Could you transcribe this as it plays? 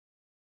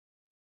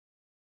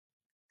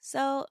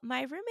So,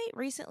 my roommate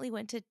recently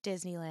went to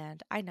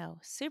Disneyland. I know,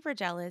 super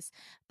jealous.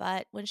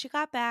 But when she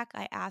got back,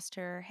 I asked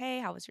her,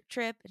 "Hey, how was your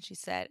trip?" And she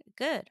said,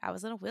 "Good. I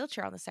was in a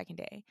wheelchair on the second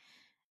day."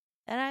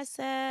 And I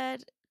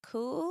said,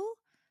 "Cool.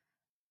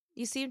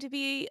 You seem to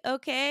be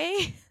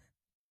okay."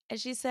 And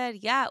she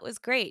said, "Yeah, it was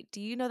great. Do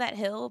you know that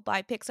hill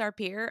by Pixar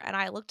Pier?" And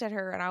I looked at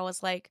her and I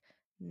was like,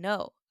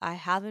 "No, I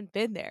haven't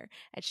been there."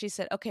 And she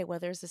said, "Okay, well,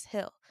 there's this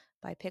hill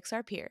by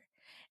Pixar Pier."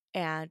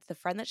 And the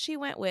friend that she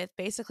went with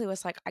basically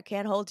was like, "I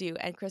can't hold you."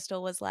 And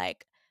Crystal was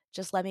like,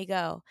 "Just let me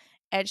go."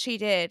 And she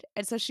did.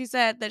 And so she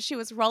said that she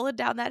was rolling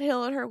down that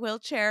hill in her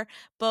wheelchair,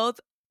 both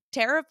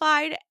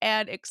terrified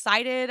and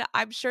excited.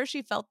 I'm sure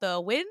she felt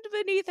the wind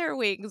beneath her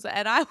wings.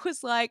 And I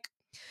was like,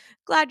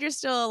 "Glad you're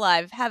still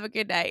alive. Have a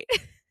good night."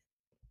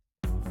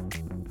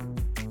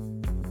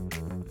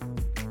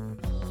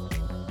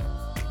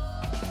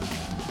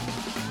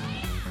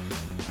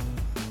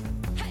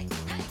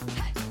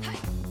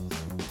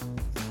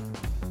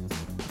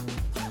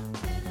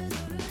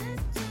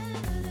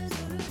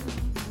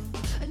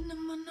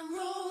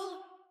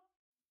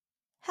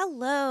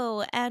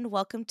 Hello, and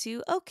welcome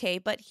to Okay,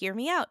 But Hear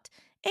Me Out,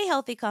 a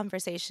healthy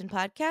conversation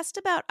podcast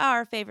about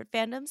our favorite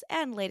fandoms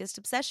and latest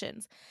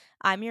obsessions.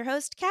 I'm your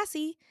host,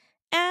 Cassie,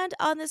 and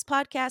on this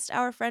podcast,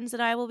 our friends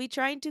and I will be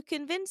trying to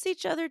convince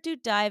each other to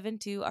dive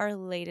into our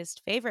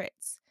latest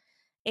favorites.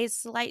 A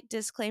slight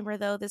disclaimer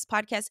though, this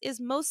podcast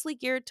is mostly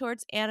geared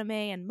towards anime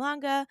and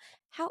manga.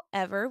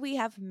 However, we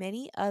have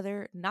many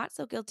other not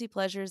so guilty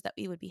pleasures that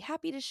we would be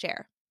happy to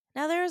share.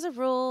 Now, there is a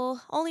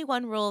rule, only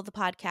one rule of the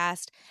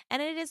podcast,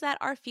 and it is that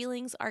our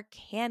feelings are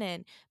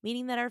canon,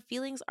 meaning that our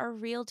feelings are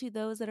real to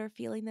those that are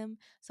feeling them.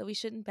 So we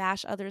shouldn't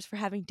bash others for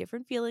having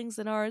different feelings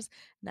than ours.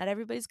 Not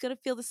everybody's going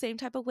to feel the same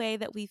type of way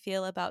that we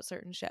feel about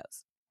certain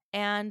shows.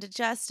 And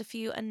just a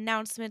few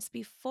announcements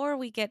before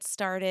we get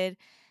started.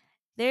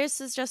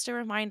 This is just a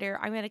reminder,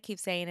 I'm going to keep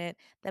saying it,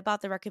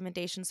 about the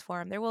recommendations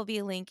form. There will be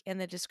a link in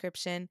the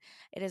description.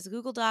 It is a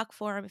Google Doc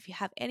form. If you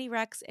have any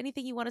recs,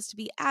 anything you want us to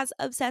be as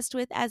obsessed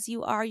with as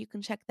you are, you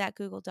can check that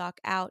Google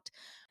Doc out.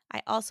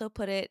 I also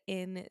put it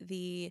in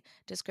the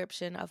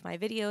description of my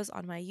videos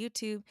on my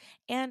YouTube,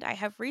 and I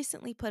have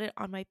recently put it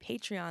on my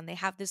Patreon. They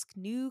have this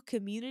new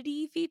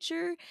community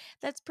feature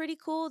that's pretty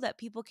cool that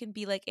people can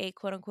be like a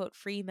quote unquote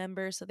free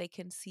member so they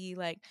can see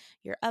like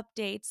your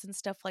updates and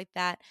stuff like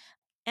that.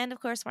 And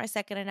of course, my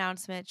second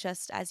announcement,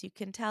 just as you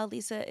can tell,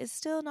 Lisa is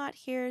still not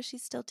here.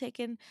 She's still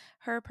taking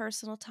her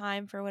personal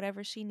time for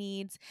whatever she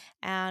needs.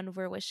 And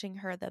we're wishing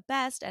her the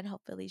best. And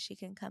hopefully, she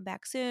can come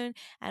back soon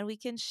and we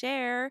can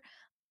share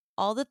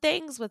all the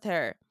things with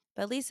her.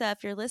 But Lisa,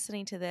 if you're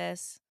listening to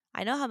this,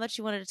 I know how much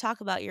you wanted to talk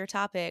about your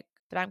topic,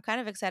 but I'm kind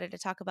of excited to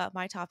talk about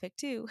my topic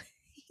too.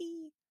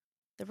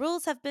 The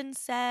rules have been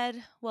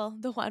said. Well,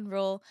 the one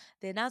rule,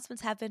 the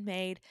announcements have been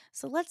made.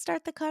 So let's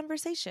start the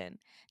conversation.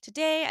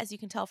 Today, as you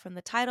can tell from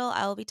the title,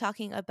 I will be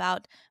talking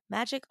about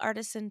Magic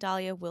Artisan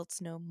Dahlia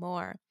Wilts No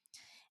More.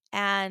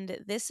 And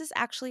this is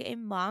actually a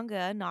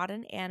manga, not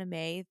an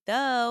anime,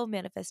 though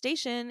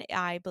Manifestation,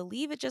 I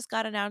believe it just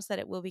got announced that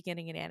it will be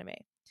getting an anime.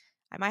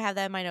 I might have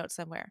that in my notes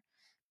somewhere.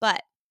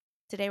 But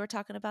today we're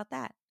talking about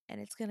that,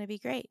 and it's going to be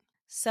great.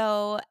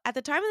 So, at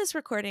the time of this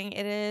recording,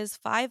 it is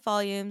 5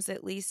 volumes,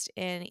 at least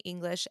in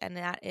English, and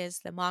that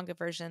is the manga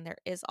version. There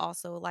is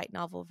also a light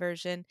novel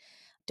version.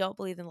 Don't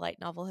believe the light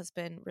novel has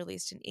been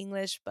released in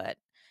English, but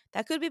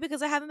that could be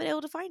because I haven't been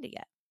able to find it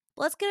yet.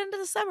 Let's get into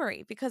the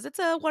summary because it's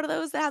one of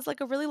those that has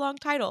like a really long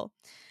title.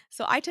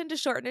 So, I tend to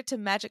shorten it to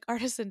Magic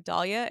Artisan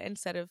Dahlia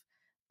instead of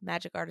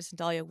Magic Artisan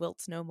Dahlia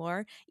Wilts No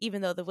More,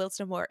 even though the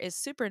Wilts No More is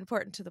super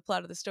important to the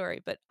plot of the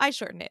story, but I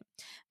shorten it.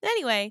 But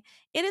anyway,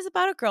 it is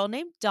about a girl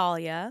named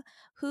Dahlia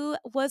who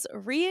was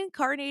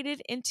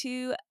reincarnated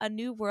into a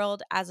new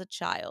world as a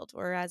child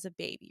or as a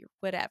baby or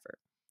whatever.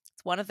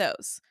 It's one of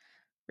those,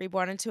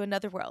 reborn into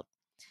another world.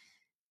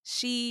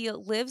 She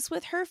lives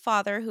with her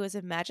father, who is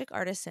a magic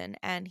artisan,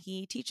 and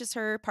he teaches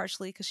her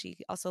partially because she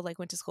also like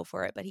went to school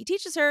for it, but he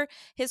teaches her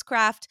his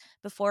craft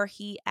before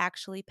he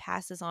actually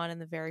passes on in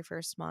the very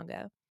first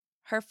manga.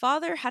 Her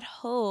father had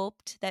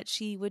hoped that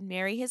she would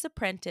marry his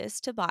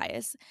apprentice,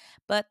 Tobias,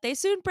 but they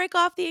soon break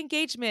off the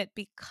engagement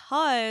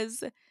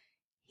because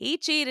he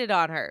cheated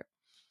on her,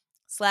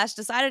 slash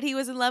decided he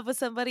was in love with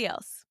somebody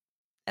else.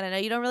 And I know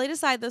you don't really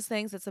decide those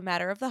things, it's a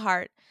matter of the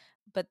heart,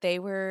 but they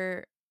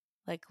were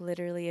like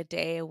literally a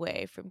day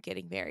away from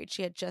getting married.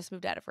 She had just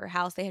moved out of her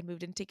house. They had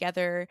moved in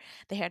together.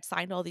 They had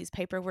signed all these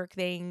paperwork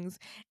things.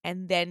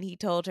 And then he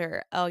told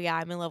her, "Oh, yeah,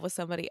 I'm in love with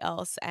somebody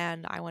else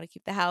and I want to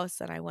keep the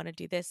house and I want to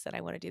do this and I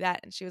want to do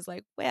that." And she was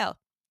like, "Well,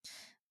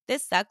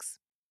 this sucks."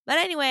 But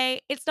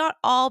anyway, it's not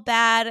all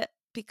bad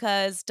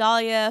because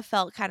Dahlia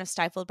felt kind of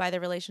stifled by the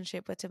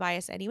relationship with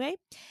Tobias anyway.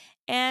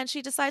 And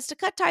she decides to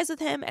cut ties with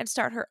him and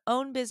start her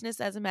own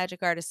business as a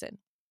magic artisan.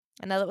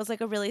 I know that was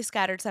like a really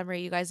scattered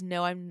summary. You guys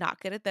know I'm not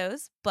good at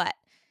those, but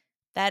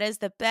that is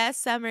the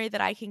best summary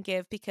that I can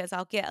give because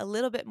I'll get a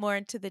little bit more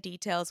into the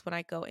details when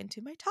I go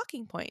into my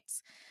talking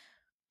points.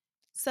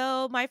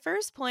 So, my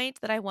first point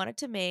that I wanted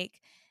to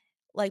make,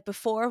 like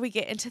before we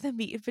get into the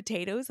meat and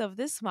potatoes of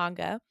this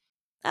manga,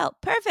 Oh,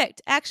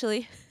 perfect.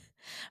 Actually,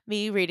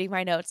 me reading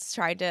my notes,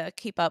 trying to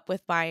keep up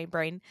with my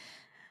brain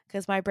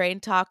because my brain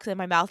talks and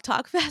my mouth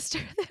talk faster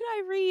than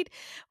I read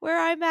where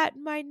I'm at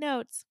in my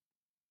notes.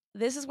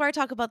 This is where I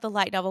talk about the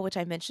light novel, which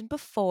I mentioned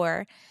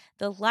before.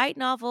 The light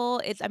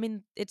novel,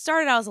 it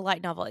started out as a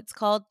light novel. It's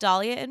called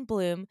Dahlia in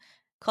Bloom,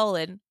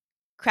 colon,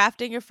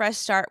 Crafting Your Fresh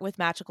Start with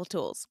Magical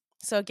Tools.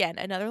 So again,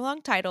 another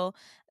long title.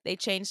 They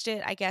changed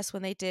it, I guess,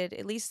 when they did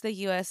at least the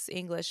US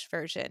English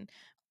version.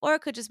 Or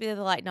it could just be that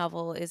the light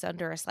novel is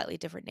under a slightly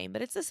different name,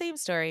 but it's the same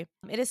story.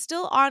 It is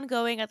still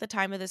ongoing at the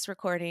time of this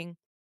recording.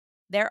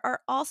 There are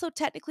also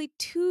technically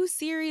 2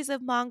 series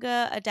of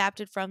manga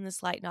adapted from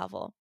this light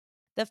novel.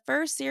 The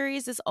first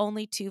series is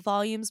only 2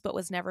 volumes but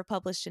was never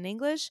published in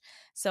English,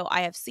 so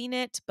I have seen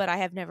it, but I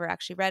have never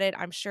actually read it.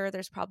 I'm sure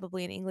there's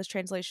probably an English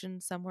translation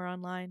somewhere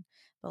online,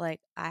 but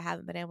I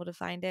haven't been able to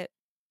find it.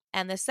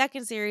 And the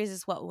second series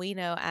is what we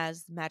know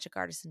as Magic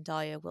Artisan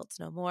Dahlia Wilts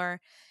No More,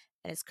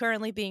 and it's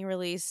currently being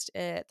released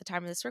at the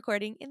time of this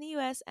recording in the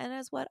US, and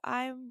is what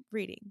I'm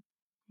reading.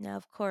 Now,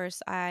 of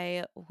course,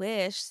 I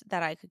wish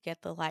that I could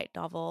get the light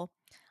novel.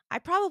 I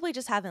probably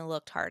just haven't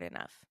looked hard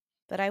enough,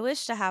 but I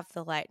wish to have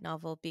the light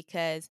novel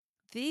because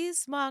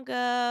these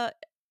manga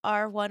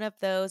are one of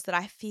those that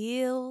I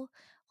feel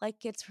like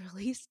gets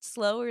released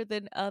slower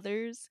than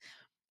others.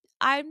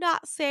 I'm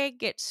not saying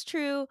it's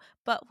true,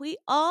 but we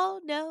all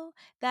know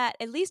that,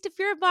 at least if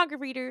you're a manga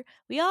reader,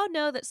 we all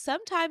know that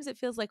sometimes it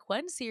feels like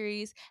one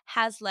series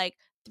has like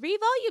 3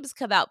 volumes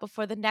come out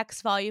before the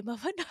next volume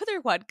of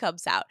another one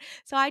comes out.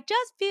 So I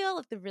just feel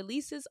like the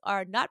releases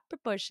are not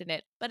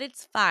proportionate, but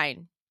it's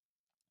fine.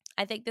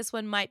 I think this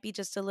one might be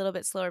just a little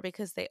bit slower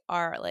because they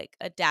are like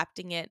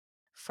adapting it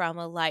from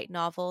a light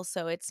novel.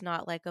 So it's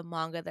not like a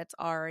manga that's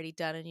already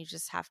done and you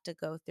just have to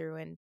go through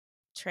and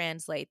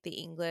translate the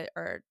English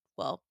or,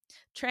 well,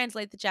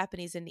 translate the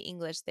Japanese into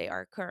English. They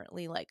are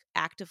currently like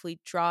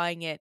actively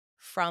drawing it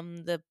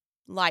from the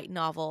light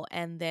novel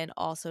and then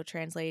also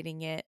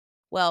translating it.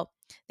 Well,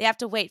 they have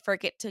to wait for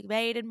it get to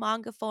made in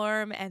manga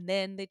form and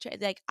then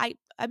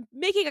I'm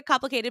making it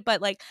complicated,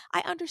 but like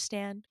I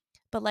understand.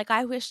 But like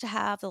I wish to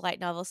have the light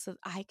novel so that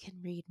I can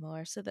read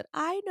more, so that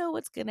I know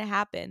what's going to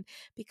happen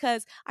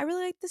because I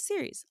really like the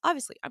series.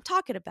 Obviously, I'm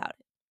talking about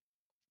it.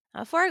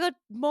 Before I go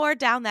more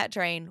down that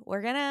drain,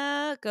 we're going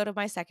to go to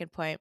my second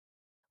point,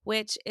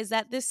 which is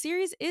that this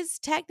series is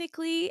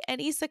technically an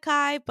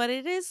isekai, but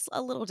it is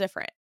a little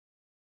different.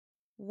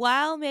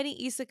 While many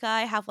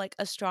isekai have like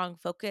a strong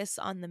focus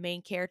on the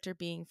main character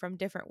being from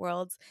different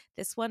worlds,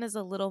 this one is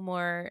a little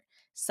more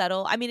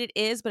subtle. I mean, it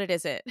is, but it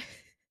isn't.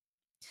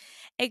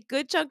 A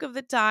good chunk of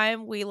the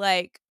time, we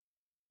like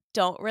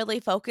don't really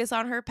focus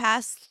on her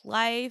past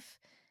life,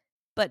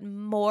 but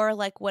more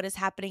like what is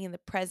happening in the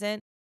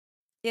present.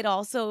 It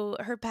also,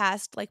 her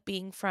past, like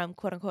being from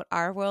quote unquote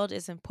our world,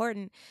 is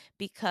important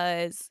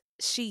because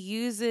she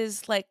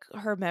uses like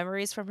her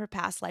memories from her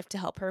past life to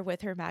help her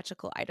with her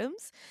magical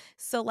items.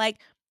 So,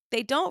 like,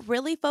 they don't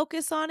really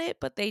focus on it,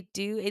 but they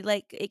do.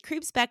 It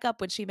creeps back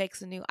up when she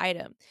makes a new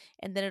item,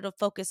 and then it'll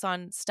focus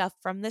on stuff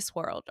from this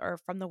world or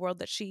from the world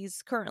that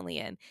she's currently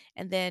in.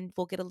 And then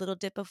we'll get a little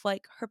dip of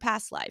like her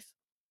past life.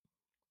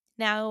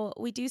 Now,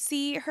 we do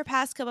see her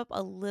past come up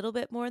a little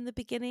bit more in the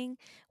beginning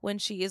when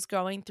she is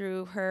going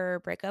through her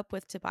breakup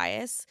with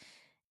Tobias.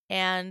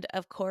 And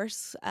of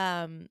course,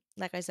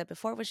 like I said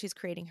before, when she's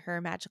creating her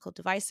magical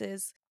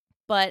devices.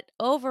 But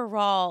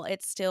overall,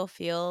 it still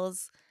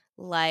feels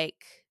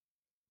like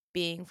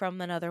being from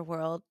another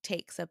world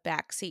takes a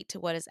backseat to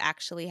what is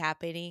actually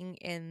happening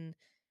in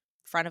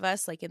front of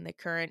us, like in the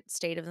current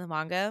state of the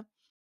manga.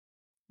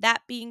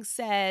 That being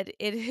said,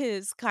 it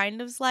is kind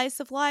of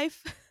slice of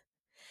life.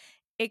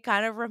 It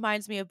kind of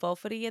reminds me of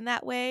Bofuri in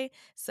that way.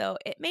 So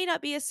it may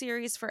not be a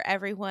series for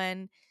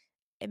everyone.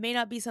 It may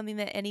not be something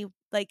that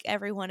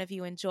every one of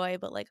you enjoy,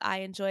 but like I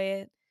enjoy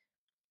it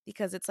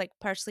because it's like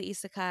partially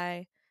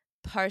isekai,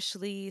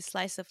 partially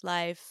slice of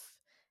life,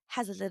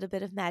 has a little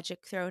bit of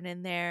magic thrown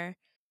in there.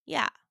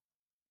 Yeah.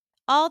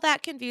 All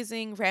that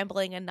confusing,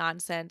 rambling, and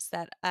nonsense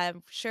that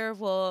I'm sure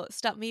will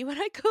stop me when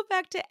I go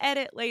back to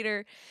edit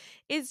later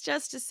is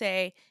just to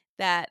say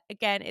that,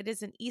 again, it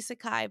is an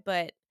isekai,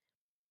 but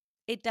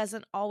it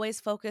doesn't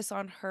always focus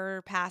on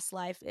her past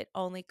life. It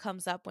only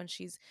comes up when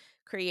she's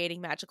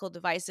creating magical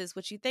devices,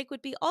 which you think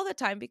would be all the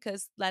time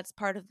because that's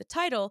part of the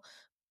title.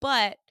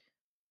 But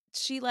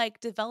she like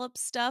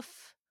develops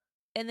stuff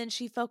and then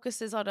she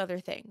focuses on other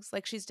things.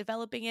 Like she's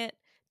developing it,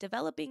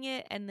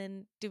 and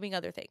then doing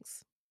other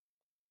things.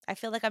 I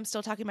feel like I'm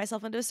still talking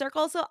myself into a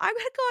circle, so I'm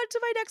going to go on to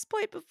my next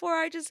point before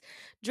I just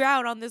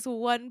drown on this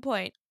one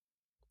point.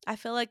 I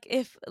feel like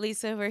if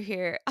Lisa were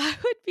here, I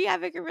would be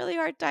having a really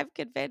hard time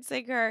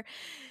convincing her.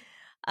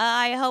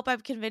 I hope I'm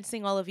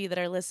convincing all of you that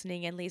are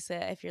listening. And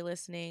Lisa, if you're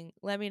listening,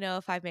 let me know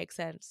if I make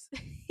sense.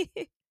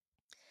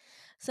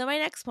 So, my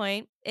next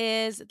point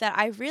is that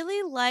I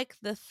really like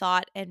the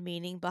thought and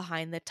meaning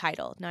behind the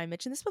title. Now, I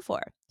mentioned this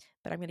before,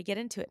 but I'm going to get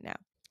into it now.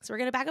 So, we're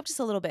going to back up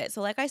just a little bit.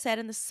 So, like I said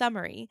in the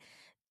summary,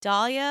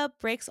 Dahlia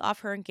breaks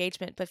off her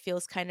engagement but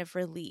feels kind of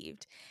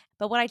relieved.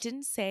 But what I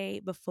didn't say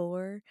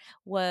before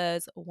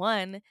was,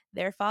 one,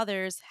 their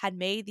fathers had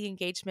made the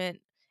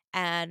engagement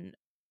and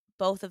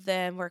both of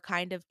them were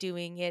kind of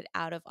doing it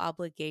out of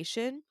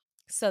obligation.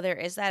 So there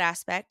is that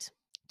aspect,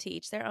 to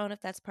each their own if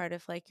that's part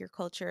of like your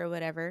culture or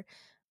whatever.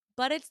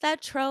 But it's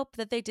that trope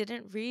that they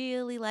didn't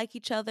really like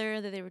each other,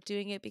 that they were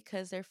doing it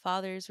because their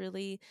fathers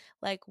really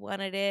like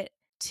wanted it.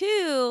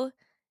 Two,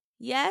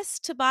 yes,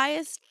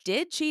 Tobias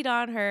did cheat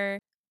on her,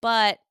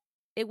 but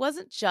it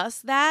wasn't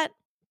just that,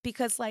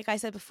 because like I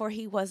said before,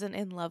 he wasn't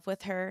in love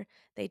with her.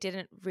 They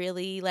didn't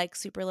really like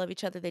super love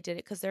each other. They did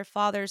it because their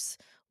fathers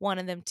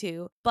wanted them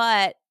to.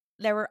 But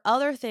there were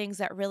other things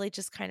that really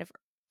just kind of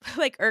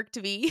like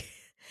irked me.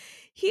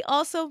 He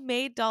also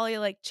made Dahlia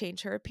like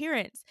change her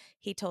appearance.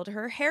 He told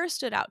her hair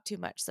stood out too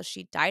much, so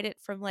she dyed it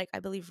from like I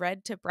believe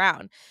red to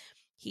brown.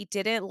 He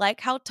didn't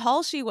like how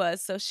tall she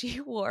was, so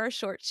she wore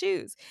short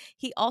shoes.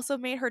 He also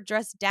made her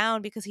dress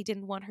down because he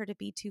didn't want her to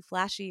be too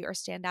flashy or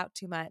stand out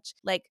too much.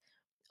 Like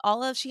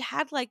she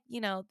had like,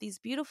 these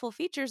beautiful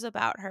features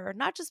about her,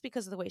 not just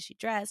because of the way she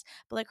dressed,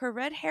 but like her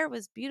red hair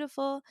was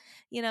beautiful.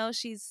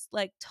 She's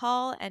like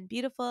tall and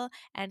beautiful,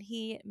 and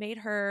he made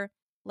her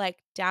like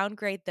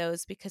downgrade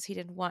those because he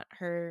didn't want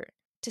her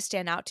to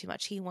stand out too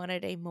much. He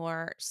wanted a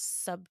more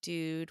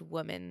subdued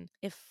woman,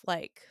 if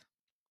like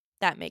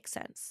that makes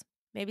sense.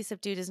 Maybe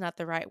subdued is not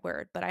the right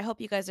word, but I hope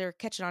you guys are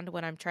catching on to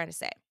what I'm trying to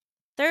say.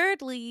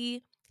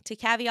 Thirdly, to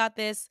caveat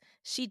this,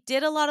 she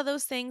did a lot of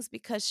those things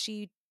because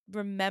she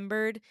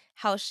remembered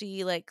how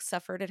she like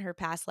suffered in her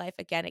past life.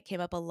 Again, it came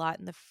up a lot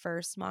in the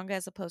first manga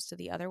as opposed to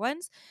the other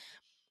ones.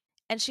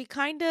 And she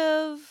kind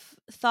of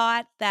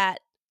thought that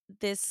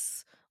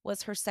this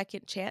was her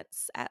second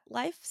chance at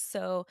life.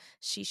 So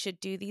she should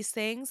do these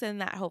things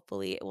and that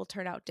hopefully it will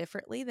turn out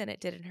differently than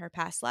it did in her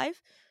past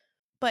life.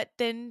 But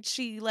then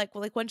she like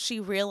when she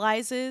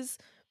realizes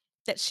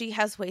that she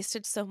has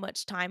wasted so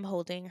much time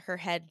holding her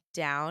head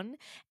down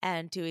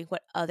and doing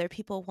what other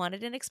people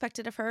wanted and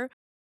expected of her,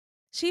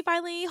 she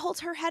finally holds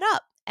her head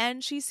up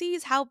and she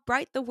sees how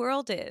bright the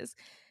world is.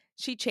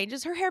 She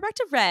changes her hair back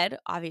to red,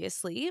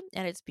 obviously,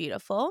 and it's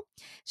beautiful.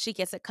 She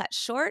gets it cut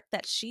short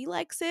that she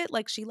likes it.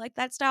 Like she liked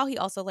that style. He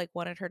also like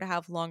wanted her to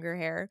have longer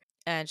hair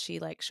and she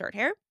likes short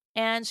hair.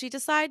 And she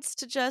decides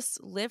to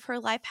just live her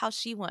life how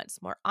she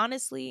wants, more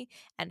honestly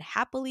and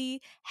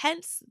happily.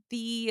 Hence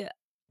the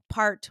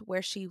part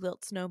where she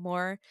wilts no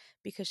more,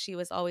 because she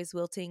was always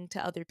wilting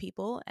to other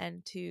people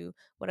and to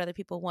what other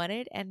people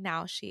wanted. And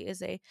now she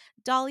is a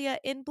Dahlia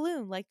in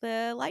bloom, like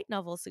the light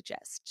novel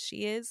suggests.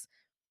 She is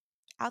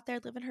out there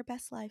living her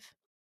best life.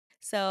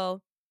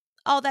 So,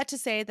 all that to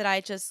say that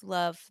I just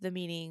love the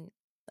meaning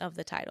of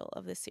the title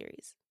of this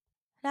series.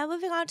 Now,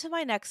 moving on to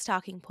my next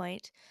talking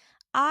point.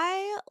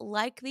 I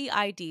like the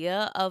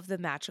idea of the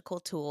magical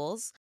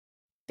tools.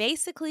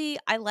 Basically,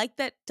 I like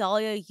that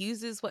Dahlia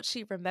uses what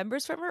she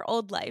remembers from her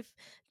old life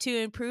to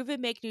improve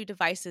and make new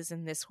devices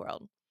in this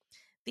world.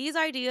 These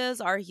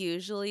ideas are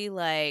usually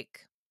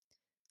like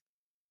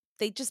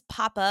they just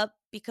pop up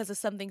because of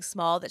something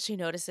small that she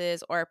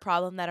notices or a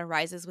problem that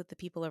arises with the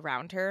people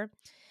around her.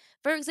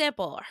 For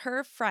example,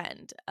 her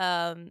friend,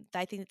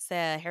 I think it's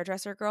the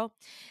hairdresser girl,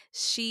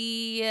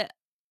 she,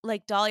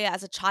 like Dahlia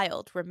as a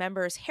child,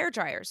 remembers hair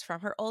dryers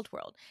from her old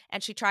world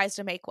and she tries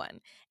to make one.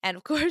 And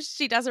of course,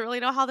 she doesn't really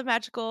know how the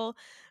magical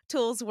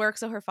tools work,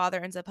 so her father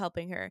ends up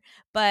helping her.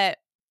 But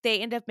they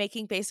end up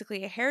making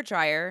basically a hair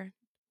dryer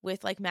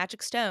with like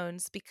magic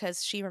stones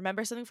because she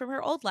remembers something from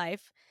her old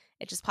life.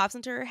 It just pops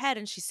into her head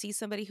and she sees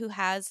somebody who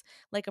has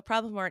like a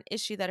problem or an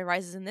issue that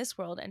arises in this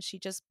world and she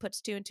just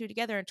puts two and two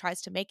together and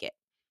tries to make it.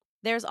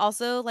 There's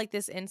also like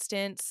this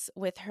instance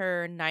with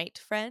her knight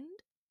friend.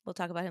 We'll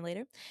talk about him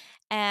later.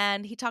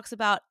 And he talks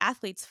about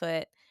athlete's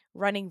foot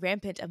running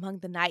rampant among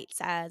the knights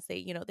as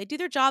they do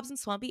their jobs in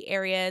swampy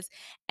areas.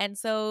 And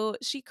so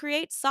she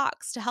creates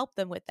socks to help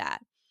them with that.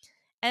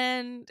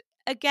 And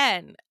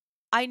again,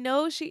 I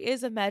know she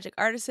is a magic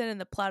artisan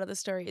and the plot of the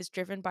story is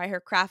driven by her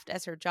craft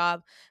as her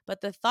job, but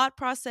the thought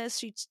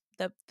processes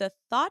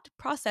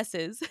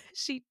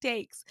she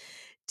takes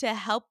to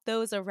help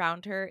those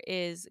around her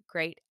is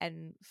great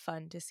and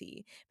fun to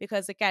see.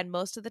 Because again,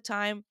 most of the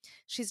time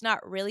she's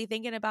not really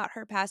thinking about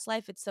her past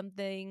life. It's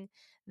something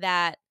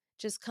that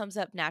just comes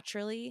up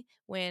naturally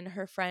when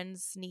her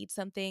friends need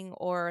something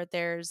or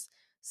there's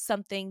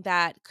something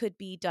that could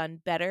be done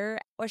better,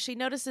 or she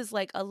notices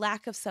like a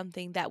lack of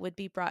something that would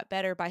be brought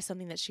better by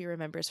something that she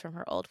remembers from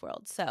her old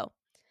world. So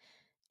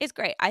it's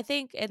great. I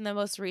think in the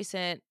most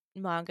recent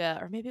manga,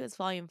 or maybe it was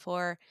volume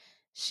 4,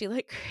 she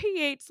like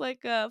creates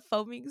like a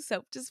foaming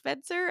soap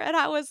dispenser. And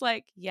I was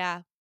like,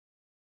 yeah,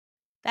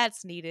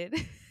 that's needed.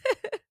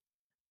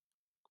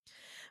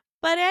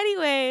 But,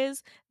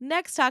 anyways,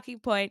 next talking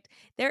point,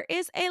 there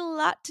is a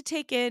lot to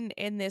take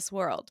in this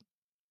world.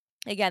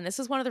 Again, this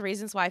is one of the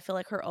reasons why I feel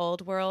like her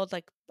old world,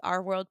 like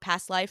our world,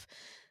 past life,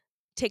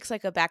 takes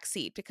like a back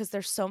seat because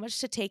there's so much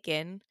to take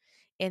in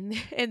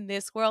in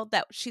this world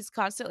that she's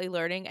constantly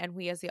learning and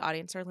we as the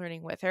audience are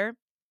learning with her.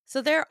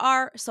 So there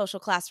are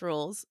social class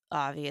rules,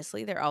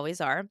 obviously, there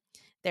always are.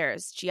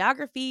 There's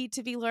geography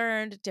to be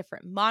learned,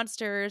 different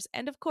monsters,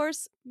 and of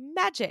course,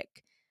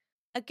 magic.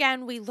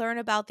 Again, we learn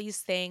about these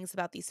things,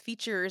 about these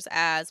features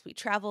as we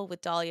travel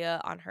with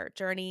Dahlia on her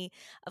journey.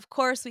 Of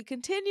course, we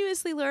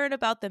continuously learn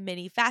about the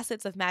many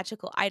facets of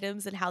magical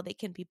items and how they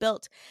can be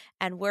built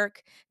and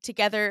work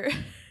together.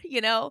 you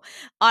know,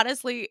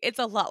 Honestly, it's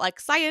a lot like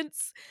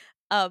science.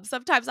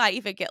 Sometimes I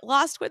even get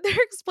lost when they're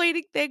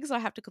explaining things, so I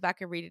have to go back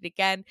and read it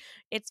again.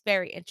 It's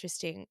very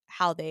interesting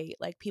how they,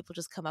 like, people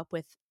just come up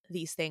with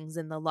these things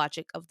and the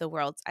logic of the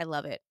worlds. I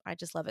love it. I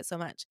just love it so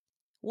much.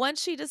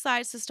 Once she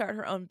decides to start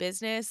her own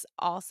business,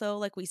 also,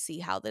 like, we see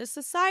how the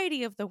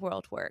society of the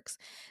world works.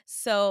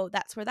 So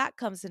that's where that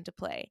comes into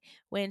play.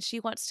 When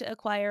she wants to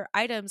acquire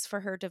items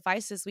for her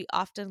devices, we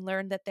often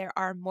learn that there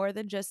are more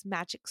than just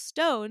magic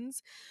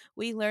stones.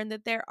 We learn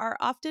that there are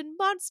often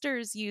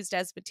monsters used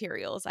as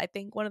materials. I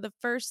think one of the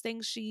first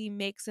things she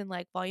makes in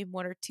like volume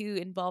 1 or 2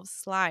 involves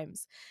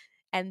slimes,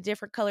 and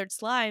different colored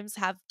slimes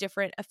have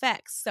different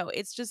effects. So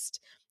it's just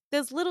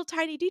those little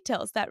tiny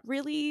details that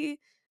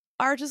really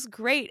are just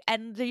great,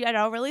 and I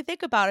don't really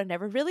think about it,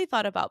 never really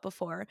thought about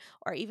before,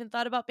 or even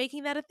thought about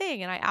making that a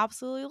thing, and I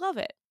absolutely love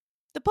it.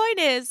 The point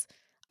is,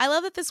 I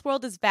love that this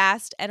world is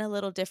vast and a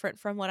little different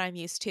from what I'm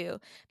used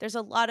to. There's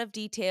a lot of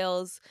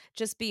details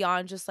just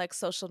beyond just like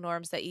social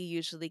norms that you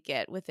usually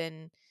get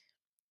within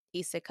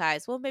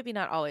isekais. Well, maybe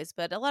not always,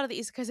 but a lot of the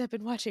isekais I've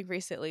been watching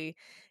recently,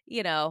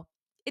 you know,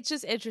 it's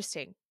just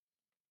interesting,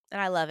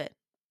 and I love it.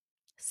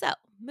 So,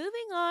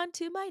 moving on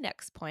to my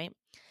next point.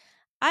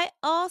 I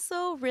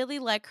also really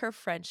like her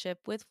friendship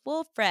with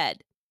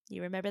Wolfred.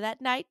 You remember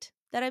that knight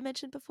that I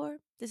mentioned before?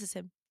 This is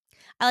him.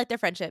 I like their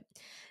friendship.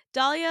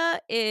 Dahlia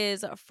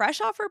is fresh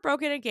off her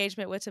broken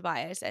engagement with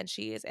Tobias, and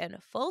she is in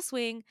full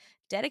swing,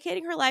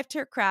 dedicating her life to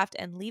her craft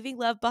and leaving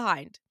love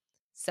behind.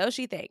 So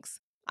she thinks.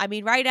 I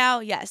mean, right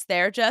now, yes,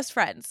 they're just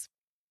friends.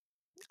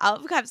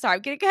 I'm sorry,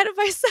 I'm getting ahead of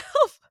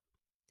myself.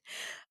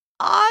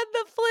 On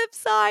the flip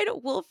side,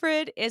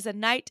 Wilfred is a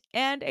knight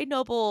and a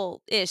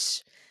noble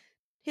ish.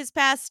 His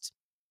past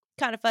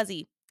kind of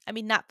fuzzy. I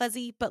mean, not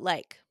fuzzy, but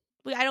like,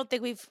 I don't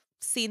think we've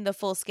seen the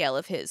full scale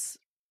of his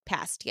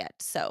past yet.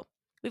 So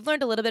we've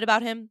learned a little bit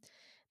about him.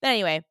 But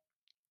anyway,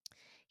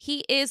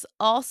 he is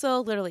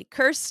also literally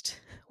cursed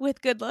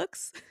with good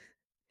looks,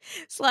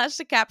 slash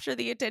to capture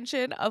the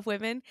attention of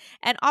women,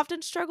 and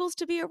often struggles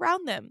to be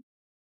around them.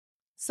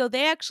 So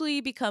they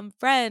actually become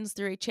friends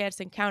through a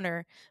chance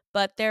encounter,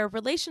 but their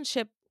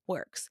relationship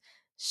works.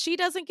 She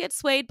doesn't get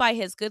swayed by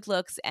his good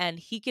looks, and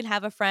he can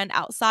have a friend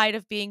outside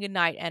of being a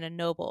knight and a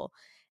noble.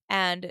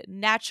 And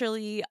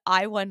naturally,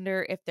 I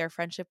wonder if their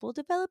friendship will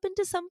develop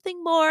into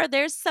something more.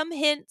 There's some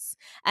hints,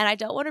 and I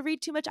don't want to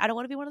read too much. I don't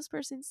want to be one of those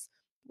persons,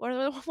 one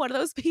of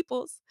those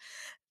peoples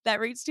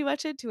that reads too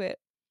much into it.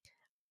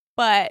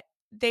 But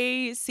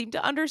they seem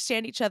to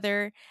understand each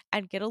other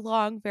and get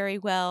along very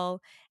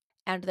well,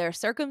 and their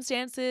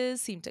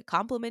circumstances seem to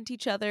complement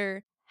each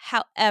other.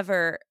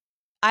 However,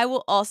 I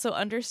will also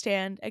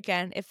understand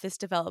again if this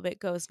development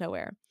goes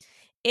nowhere.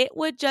 It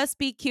would just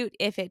be cute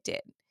if it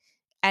did.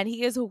 And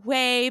he is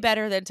way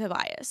better than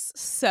Tobias.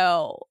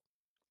 So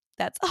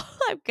that's all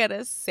I'm going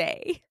to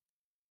say.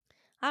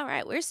 All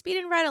right, we're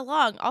speeding right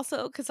along.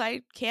 Also, because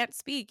I can't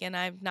speak and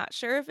I'm not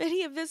sure if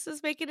any of this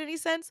is making any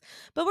sense,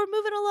 but we're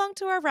moving along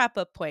to our wrap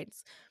up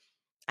points.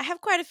 I have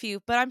quite a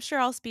few, but I'm sure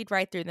I'll speed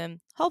right through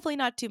them. Hopefully,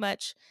 not too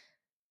much.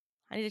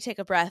 I need to take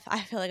a breath.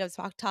 I feel like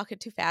I'm talking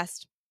too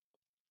fast.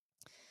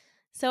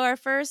 So, our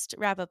first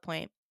wrap up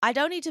point. I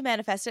don't need to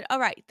manifest it. All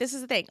right, this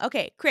is the thing.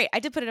 Okay, great. I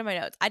did put it in my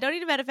notes. I don't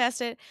need to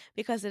manifest it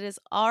because it has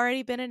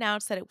already been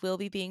announced that it will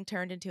be being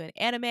turned into an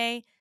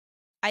anime.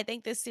 I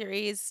think this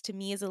series to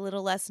me is a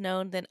little less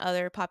known than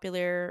other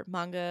popular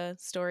manga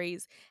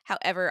stories.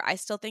 However, I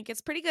still think it's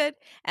pretty good,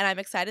 and I'm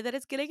excited that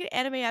it's getting an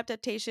anime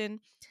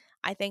adaptation.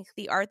 I think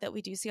the art that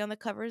we do see on the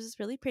covers is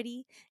really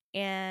pretty,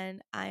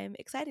 and I'm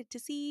excited to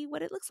see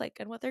what it looks like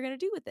and what they're going to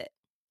do with it.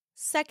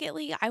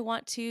 Secondly, I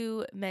want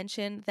to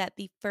mention that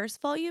the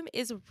first volume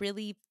is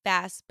really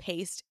fast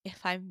paced,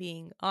 if I'm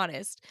being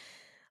honest.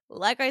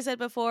 Like I said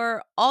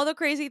before, all the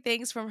crazy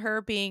things from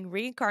her being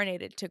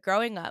reincarnated to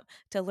growing up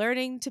to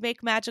learning to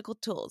make magical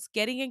tools,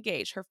 getting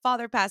engaged, her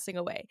father passing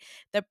away,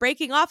 the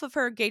breaking off of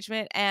her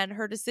engagement, and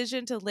her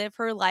decision to live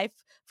her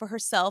life for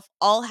herself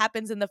all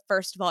happens in the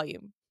first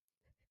volume.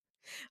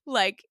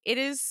 Like, it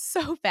is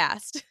so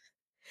fast.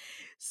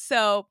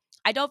 So,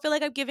 I don't feel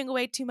like I'm giving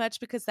away too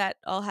much because that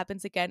all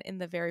happens again in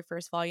the very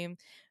first volume.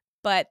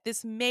 But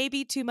this may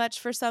be too much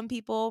for some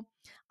people.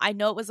 I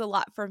know it was a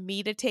lot for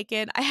me to take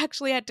in. I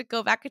actually had to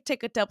go back and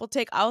take a double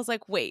take. I was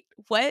like, wait,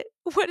 what?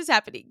 What is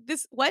happening?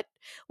 This, what?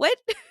 What?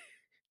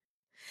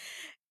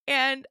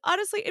 And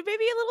honestly, it made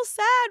me a little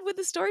sad when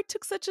the story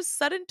took such a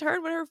sudden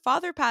turn when her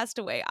father passed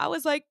away. I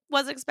was like,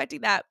 wasn't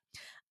expecting that.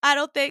 I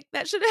don't think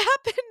that should have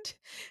happened.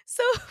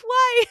 So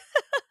why?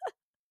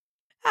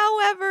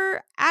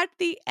 However, at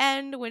the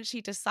end, when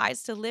she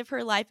decides to live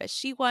her life as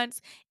she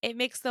wants, it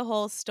makes the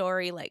whole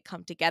story like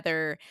come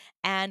together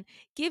and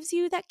gives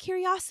you that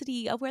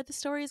curiosity of where the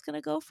story is going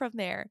to go from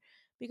there.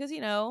 Because,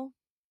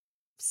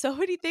 so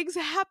many things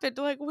happened.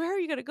 Like, where are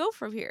you going to go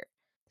from here?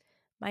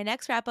 My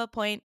next wrap up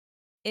point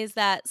is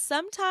that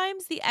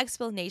sometimes the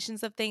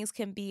explanations of things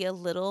can be a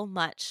little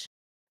much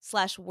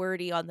slash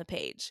wordy on the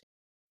page.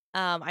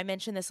 I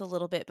mentioned this a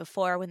little bit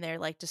before when they're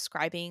like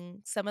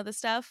describing some of the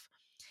stuff.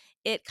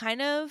 It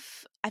kind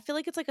of, I feel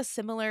like it's like a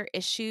similar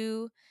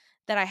issue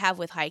that I have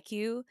with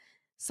Haikyuu.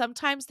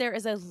 Sometimes there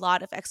is a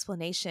lot of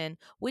explanation,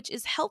 which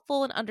is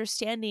helpful in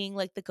understanding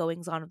like the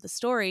goings on of the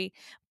story,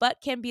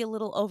 but can be a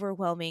little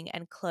overwhelming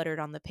and cluttered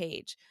on the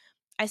page.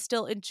 I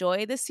still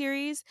enjoy the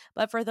series,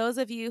 but for those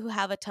of you who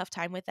have a tough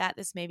time with that,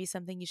 this may be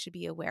something you should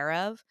be aware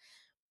of.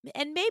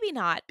 And maybe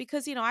not,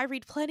 because, I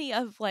read plenty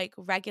of like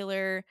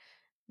regular,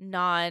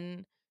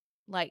 non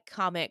like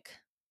comic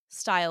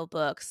style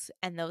books,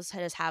 and those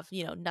just have,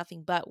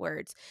 nothing but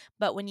words.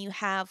 But when you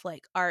have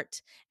like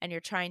art and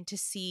you're trying to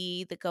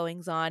see the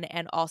goings on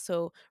and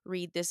also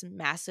read this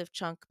massive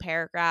chunk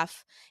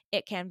paragraph,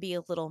 it can be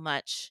a little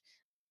much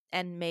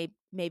and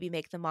maybe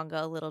make the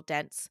manga a little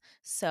dense.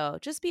 So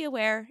just be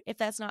aware, if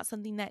that's not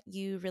something that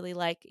you really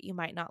like, you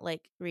might not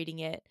like reading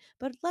it.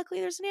 But luckily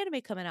there's an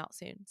anime coming out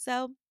soon.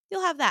 So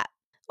you'll have that.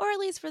 Or at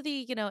least for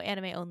the,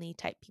 anime only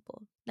type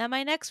people. Now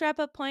my next wrap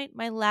up point,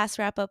 my last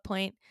wrap up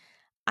point,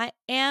 I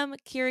am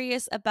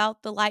curious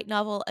about the light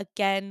novel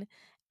again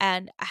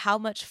and how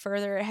much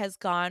further it has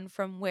gone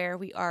from where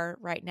we are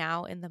right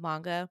now in the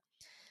manga.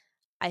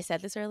 I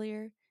said this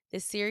earlier.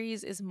 This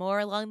series is more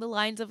along the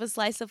lines of a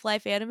slice of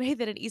life anime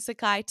than an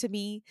isekai to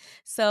me.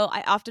 So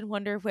I often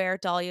wonder where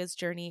Dahlia's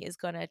journey is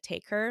going to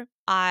take her.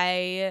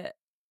 I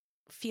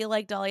feel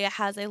like Dahlia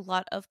has a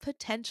lot of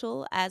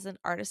potential as an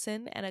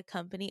artisan and a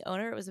company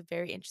owner. It was a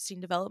very interesting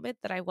development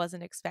that I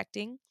wasn't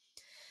expecting.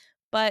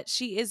 But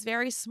she is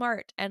very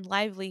smart and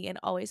lively and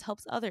always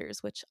helps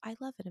others, which I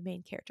love in a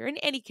main character, in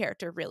any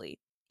character really.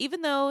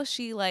 Even though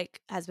she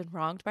like has been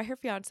wronged by her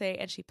fiance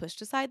and she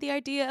pushed aside the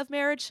idea of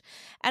marriage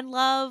and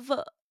love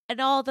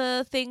and all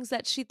the things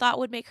that she thought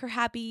would make her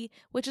happy,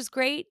 which is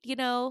great,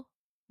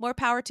 more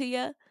power to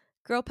you,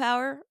 girl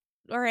power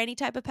or any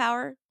type of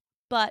power.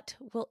 But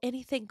will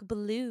anything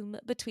bloom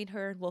between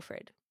her and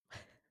Wilfred?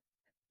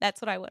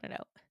 That's what I want to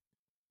know.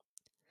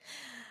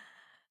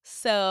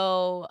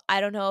 So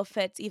I don't know if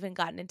it's even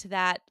gotten into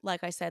that.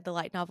 Like I said, the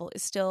light novel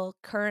is still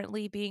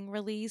currently being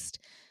released,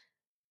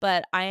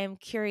 but I am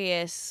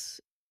curious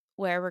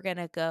where we're going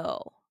to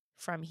go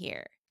from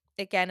here.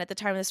 Again, at the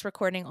time of this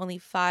recording, only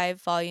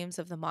 5 volumes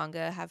of the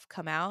manga have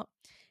come out.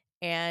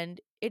 And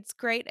it's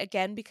great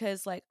again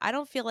because like I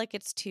don't feel like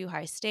it's too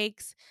high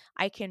stakes.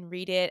 I can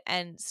read it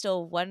and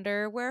still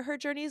wonder where her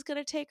journey is going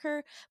to take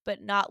her,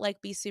 but not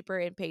like be super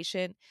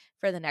impatient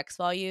for the next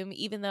volume,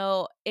 even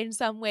though in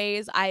some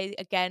ways I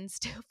again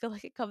still feel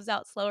like it comes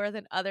out slower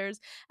than others,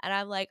 and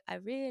I'm like I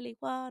really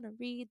want to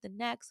read the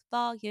next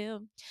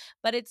volume.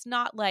 But it's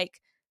not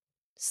like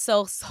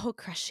so soul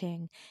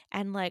crushing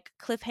and like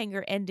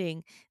cliffhanger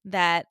ending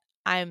that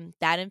I'm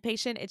that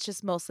impatient. It's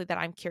just mostly that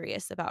I'm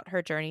curious about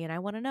her journey and I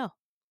want to know.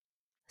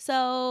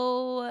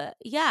 So,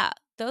 yeah,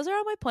 those are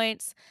all my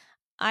points.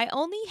 I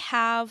only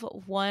have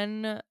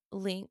one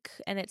link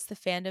and it's the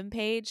fandom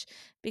page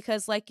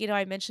because like,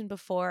 I mentioned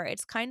before,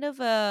 it's kind of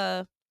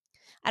I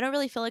don't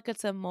really feel like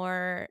it's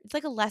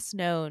like a less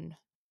known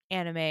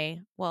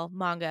anime, well,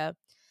 manga.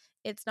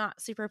 It's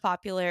not super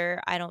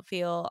popular. I don't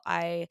feel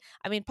I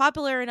mean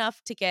popular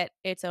enough to get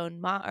its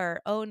own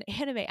or own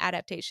anime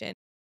adaptation.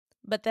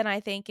 But then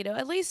I think,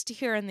 at least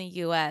here in the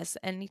US,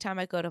 anytime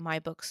I go to my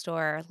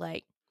bookstore,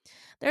 like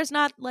there's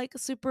not like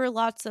super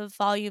lots of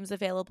volumes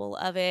available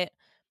of it.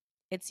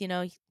 It's,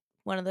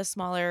 one of the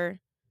smaller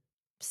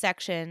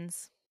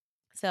sections.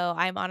 So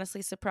I'm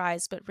honestly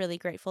surprised, but really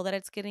grateful that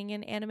it's getting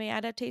an anime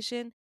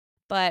adaptation.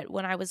 But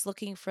when I was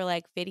looking for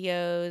like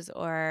videos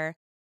or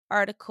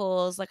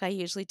articles, like I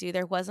usually do,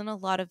 there wasn't a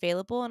lot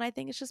available. And I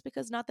think it's just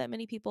because not that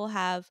many people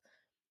have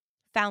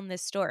found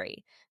this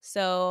story.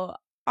 So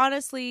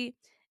honestly,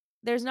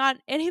 there's not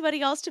anybody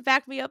else to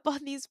back me up on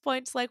these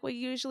points like we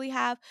usually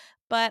have,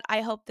 but I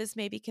hope this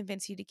maybe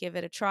convince you to give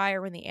it a try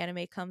or when the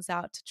anime comes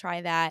out to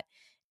try that.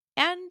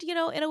 And,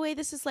 in a way,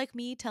 this is like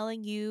me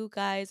telling you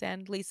guys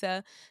and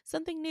Lisa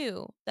something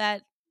new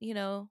that,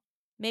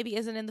 maybe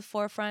isn't in the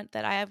forefront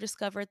that I have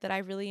discovered that I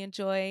really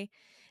enjoy.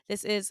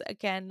 This is,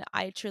 again,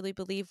 I truly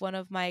believe one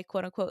of my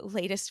quote unquote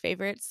latest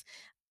favorites.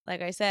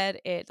 Like I said,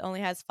 it only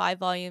has 5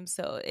 volumes,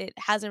 so it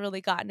hasn't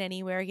really gotten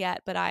anywhere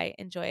yet, but I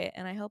enjoy it,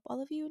 and I hope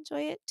all of you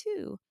enjoy it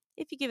too,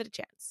 if you give it a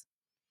chance.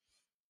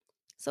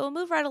 So we'll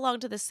move right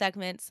along to the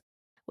segments,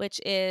 which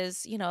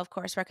is, of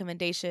course,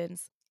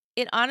 recommendations.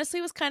 It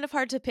honestly was kind of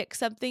hard to pick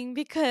something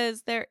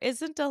because there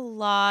isn't a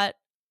lot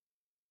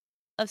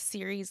of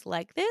series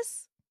like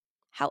this.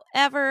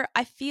 However,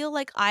 I feel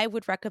like I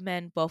would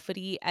recommend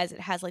Bofuri as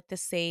it has like the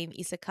same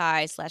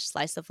isekai slash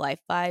slice of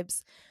life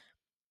vibes.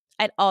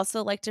 I'd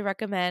also like to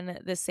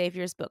recommend the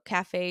Savior's Book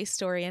Cafe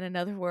Story in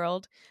Another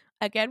World.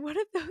 Again, one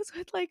of those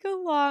with like a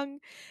long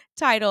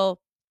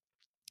title.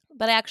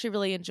 But I actually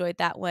really enjoyed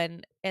that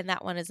one. And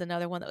that one is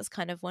another one that was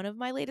kind of one of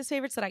my latest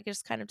favorites that I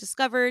just kind of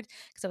discovered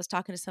because I was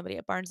talking to somebody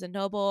at Barnes and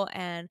Noble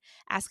and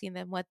asking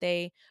them what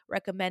they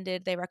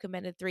recommended. They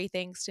recommended 3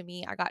 things to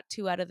me. I got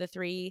 2 out of the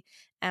 3,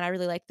 and I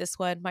really like this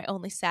one. My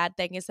only sad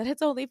thing is that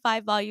it's only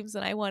 5 volumes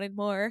and I wanted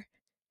more.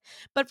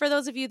 But for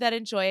those of you that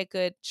enjoy a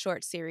good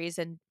short series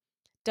and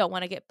don't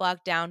want to get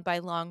bogged down by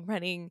long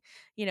running,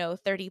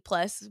 30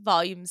 plus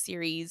volume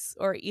series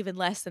or even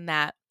less than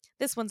that,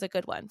 this one's a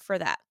good one for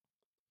that.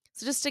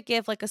 So just to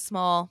give like a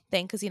small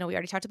thing, because we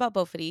already talked about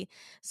Beaufort.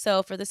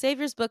 So for the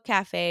Savior's Book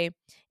Cafe,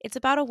 it's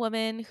about a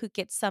woman who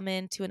gets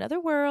summoned to another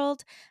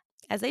world,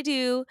 as they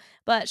do,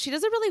 but she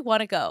doesn't really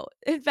want to go.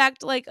 In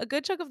fact, like a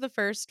good chunk of the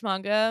first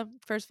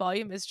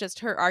volume is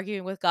just her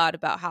arguing with God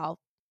about how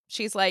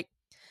she's like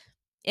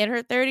in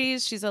her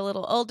 30s, she's a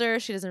little older,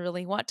 she doesn't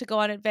really want to go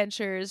on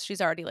adventures.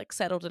 She's already like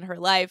settled in her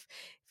life.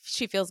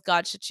 She feels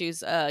God should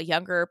choose a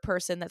younger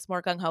person that's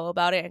more gung ho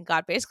about it. And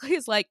God basically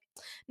is like,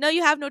 no,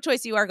 you have no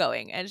choice. You are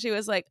going. And she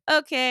was like,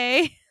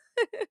 okay.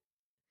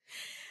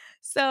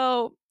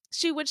 So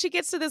when she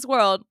gets to this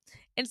world,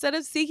 instead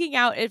of seeking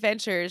out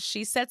adventures,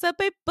 she sets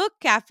up a book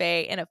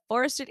cafe in a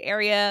forested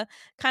area,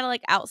 kind of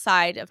like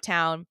outside of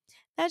town,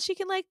 that she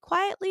can like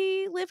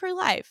quietly live her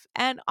life.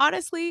 And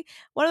honestly,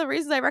 one of the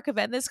reasons I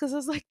recommend this because I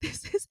was like,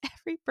 this is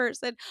every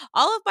person,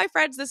 all of my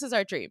friends, this is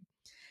our dream,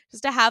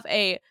 just to have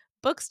a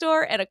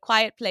bookstore and a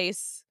quiet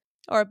place,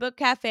 or a book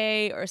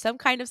cafe or some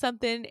kind of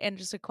something, and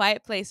just a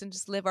quiet place and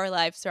just live our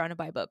life surrounded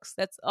by books.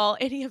 That's all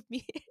any of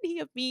me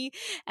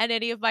and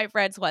any of my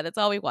friends want. That's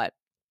all we want.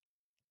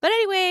 But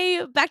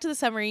anyway, back to the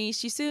summary.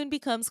 She soon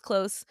becomes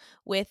close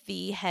with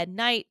the head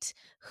knight,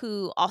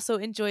 who also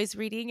enjoys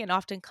reading and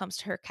often comes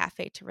to her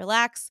cafe to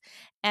relax.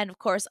 And of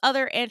course,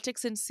 other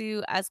antics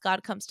ensue as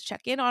God comes to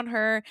check in on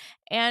her,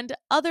 and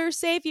other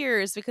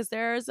saviors, because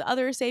there's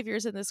other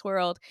saviors in this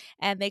world,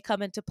 and they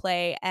come into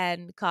play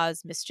and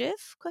cause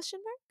mischief? Question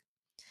mark.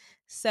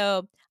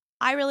 So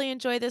I really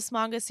enjoy this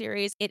manga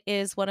series. It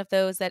is one of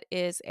those that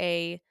is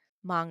a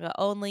manga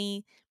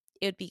only.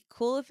 It would be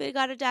cool if it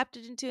got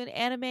adapted into an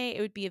anime. It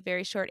would be a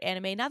very short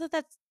anime. Not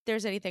that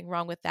there's anything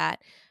wrong with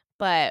that,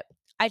 but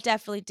I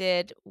definitely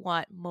did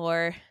want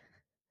more.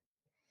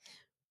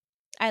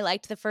 I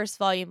liked the first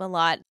volume a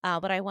lot,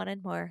 but I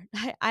wanted more.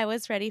 I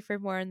was ready for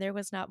more, and there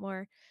was not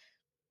more.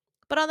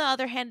 But on the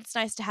other hand, it's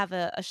nice to have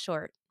a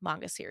short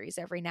manga series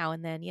every now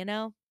and then.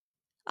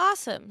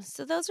 Awesome.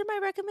 So those are my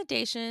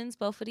recommendations,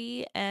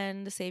 Beaufort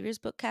and the Savior's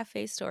Book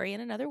Cafe Story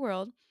in Another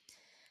World.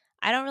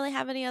 I don't really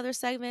have any other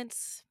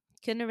segments.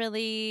 Couldn't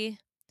really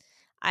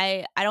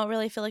I don't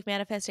really feel like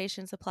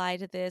manifestations apply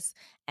to this.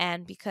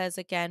 And because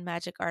again,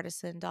 Magic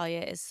Artisan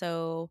Dahlia is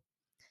so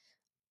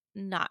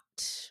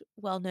not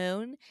well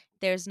known,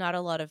 there's not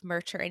a lot of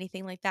merch or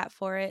anything like that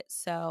for it.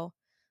 So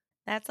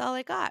that's all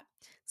I got.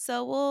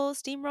 So we'll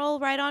steamroll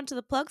right on to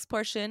the plugs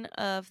portion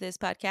of this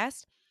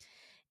podcast.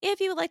 If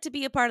you would like to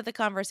be a part of the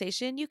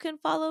conversation, you can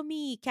follow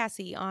me,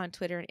 Cassie, on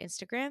Twitter and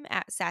Instagram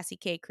at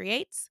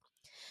SassyKCreates.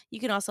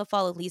 You can also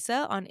follow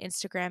Lisa on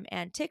Instagram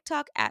and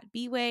TikTok at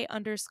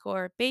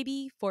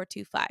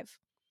bway_baby425.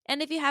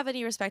 And if you have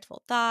any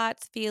respectful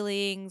thoughts,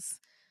 feelings,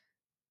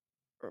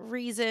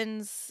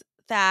 reasons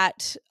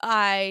that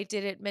I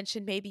didn't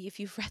mention, maybe if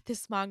you've read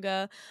this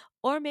manga,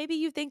 or maybe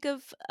you think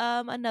of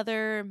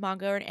another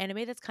manga or an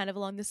anime that's kind of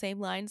along the same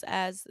lines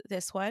as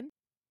this one,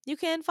 you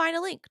can find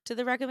a link to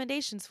the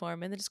recommendations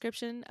form in the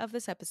description of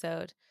this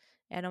episode,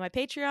 and on my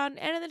Patreon,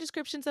 and in the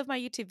descriptions of my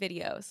YouTube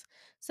videos.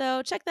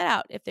 So check that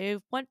out if they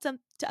want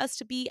us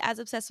to be as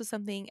obsessed with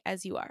something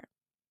as you are.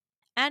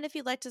 And if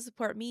you'd like to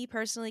support me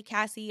personally,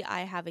 Cassie,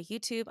 I have a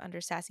YouTube under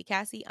Sassy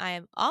Cassie. I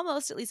am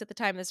almost, at least at the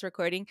time of this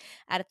recording,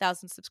 at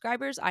 1,000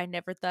 subscribers. I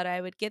never thought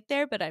I would get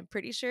there, but I'm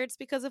pretty sure it's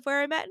because of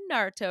where I'm at in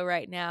Naruto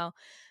right now.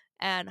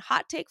 And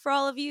hot take for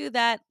all of you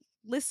that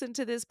listen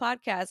to this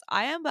podcast,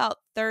 I am about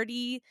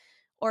 30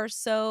 or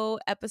so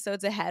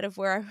episodes ahead of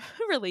where I'm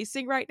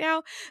releasing right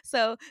now.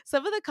 So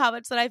some of the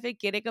comments that I've been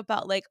getting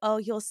about like, oh,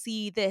 you'll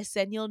see this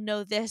and you'll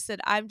know this,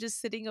 and I'm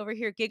just sitting over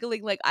here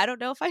giggling like, I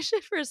don't know if I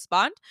should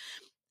respond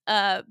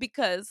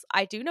because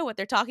I do know what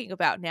they're talking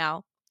about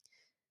now.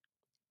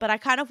 But I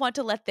kind of want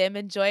to let them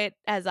enjoy it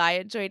as I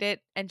enjoyed it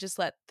and just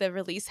let the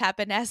release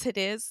happen as it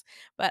is.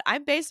 But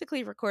I'm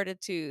basically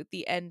recorded to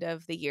the end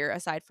of the year,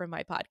 aside from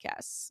my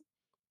podcasts.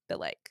 But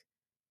like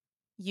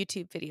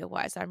YouTube video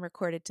wise, I'm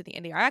recorded to the end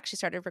of the year. I actually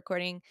started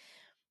recording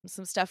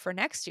some stuff for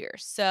next year.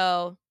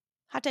 So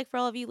hot take for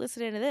all of you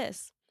listening to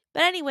this.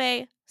 But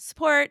anyway,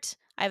 support.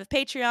 I have a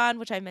Patreon,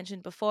 which I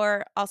mentioned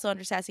before, also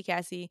under Sassy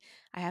Cassie.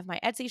 I have my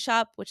Etsy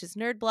shop, which is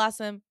Nerd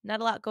Blossom.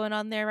 Not a lot going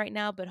on there right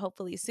now, but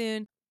hopefully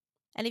soon.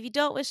 And if you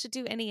don't wish to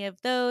do any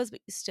of those,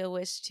 but you still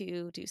wish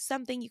to do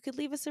something, you could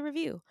leave us a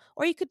review.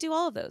 Or you could do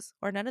all of those,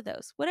 or none of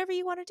those, whatever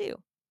you want to do.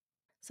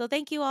 So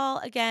thank you all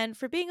again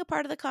for being a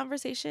part of the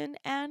conversation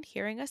and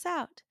hearing us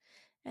out.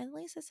 And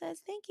Lisa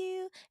says thank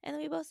you. And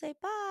then we both say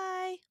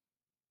bye.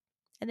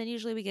 And then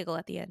usually we giggle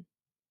at the end.